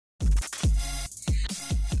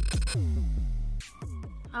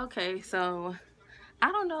Okay, so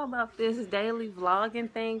I don't know about this daily vlogging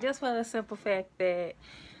thing, just for the simple fact that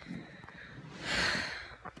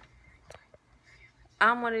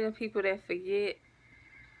I'm one of the people that forget.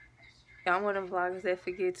 I'm one of the vloggers that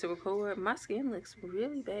forget to record. My skin looks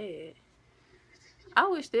really bad. I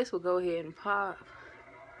wish this would go ahead and pop.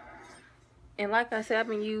 And like I said, I've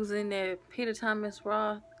been using the Peter Thomas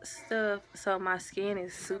Roth stuff, so my skin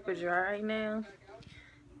is super dry right now.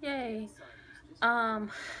 Yay. I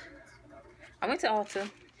went to Ulta.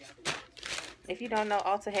 If you don't know,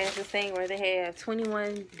 Ulta has this thing where they have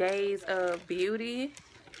 21 days of beauty.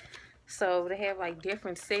 So they have like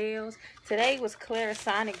different sales. Today was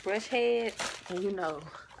Clarisonic brush heads, and you know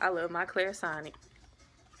I love my Clarisonic.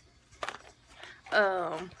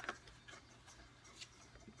 The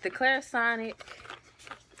Clarisonic,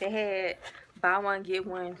 they had buy one get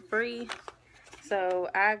one free. So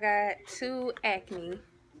I got two Acne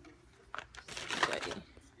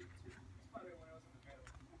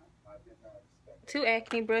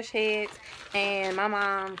brush heads, and my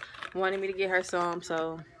mom wanted me to get her some,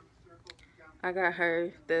 so I got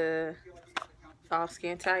her the soft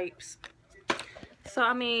skin types. So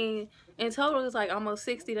I mean, in total it's like almost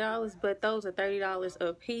 $60, but those are $30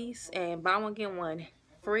 a piece, and buy one get one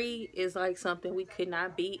free is like something we could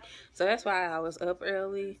not beat. So that's why I was up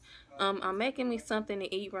early. I'm making me something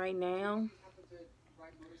to eat right now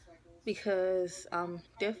because I'm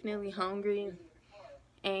definitely hungry.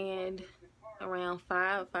 And around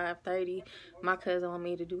 5:30, my cousin wanted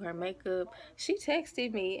me to do her makeup. She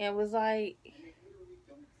texted me and was like,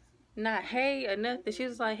 not hey or nothing. She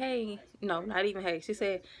was like, hey, no, not even hey. She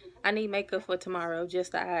said, I need makeup for tomorrow,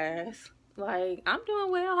 just the eyes. Like, I'm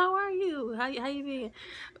doing well. How are you? How you been?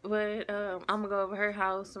 But I'm gonna go over her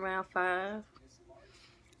house around 5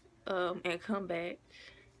 and come back.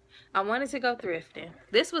 I wanted to go thrifting.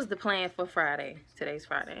 This was the plan for Friday. Today's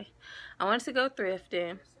Friday. I wanted to go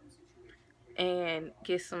thrifting and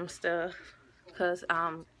get some stuff because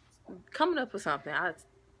I'm coming up with something. I'll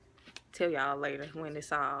tell y'all later when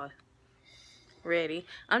it's all ready.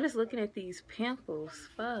 I'm just looking at these pimples.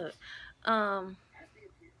 Fuck.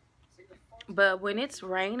 But when it's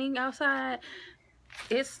raining outside,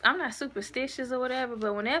 I'm not superstitious or whatever,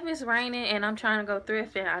 but whenever it's raining and I'm trying to go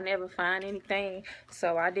thrifting, I never find anything.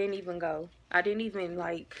 So I didn't even go. I didn't even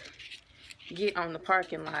like get on the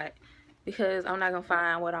parking lot because I'm not gonna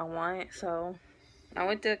find what I want. So I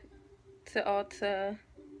went to Ulta,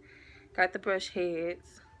 got the brush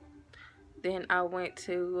heads. Then I went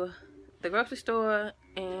to the grocery store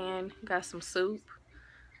and got some soup.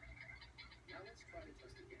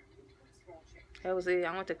 That was it.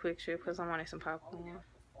 I went to Quick Trip because I wanted some popcorn.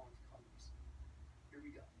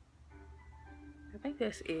 I think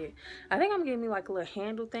that's it. I think I'm getting me like a little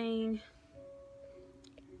handle thing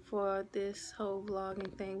for this whole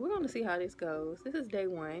vlogging thing. We're going to see how this goes. This is day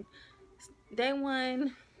one. Day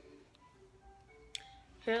one.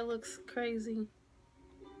 Hair looks crazy.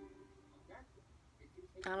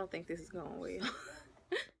 I don't think this is going well.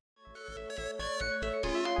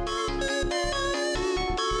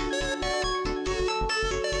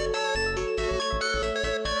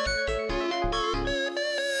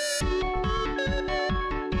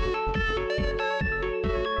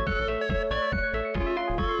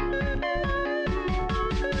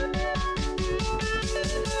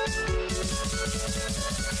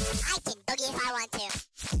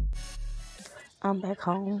 I'm back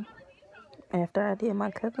home after I did my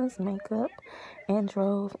cousin's makeup and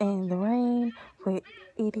drove in the rain with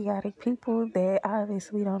idiotic people that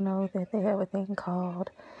obviously don't know that they have a thing called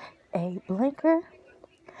a blinker.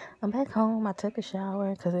 I'm back home. I took a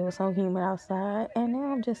shower because it was so humid outside, and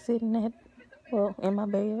now I'm just sitting in my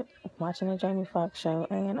bed watching a Jamie Foxx show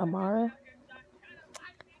and Amara.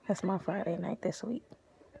 That's my Friday night this week.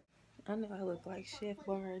 I know I look like Chef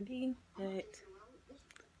Boyardee, but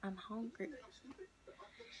I'm hungry.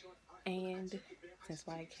 And since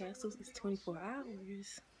White Castles is 24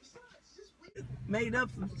 hours. Made up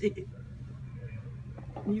some shit.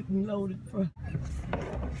 You can load it from.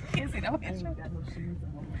 Is it okay? Ain't got no shoes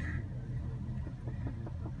on.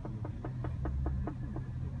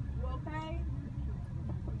 You okay?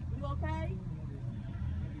 You okay?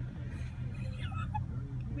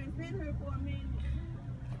 You been sitting here for a minute.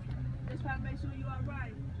 Just trying to make sure you all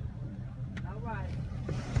right. All right.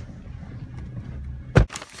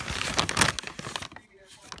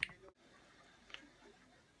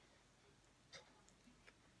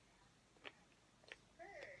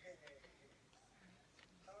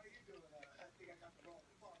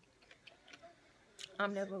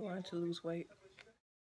 I'm never going to lose weight.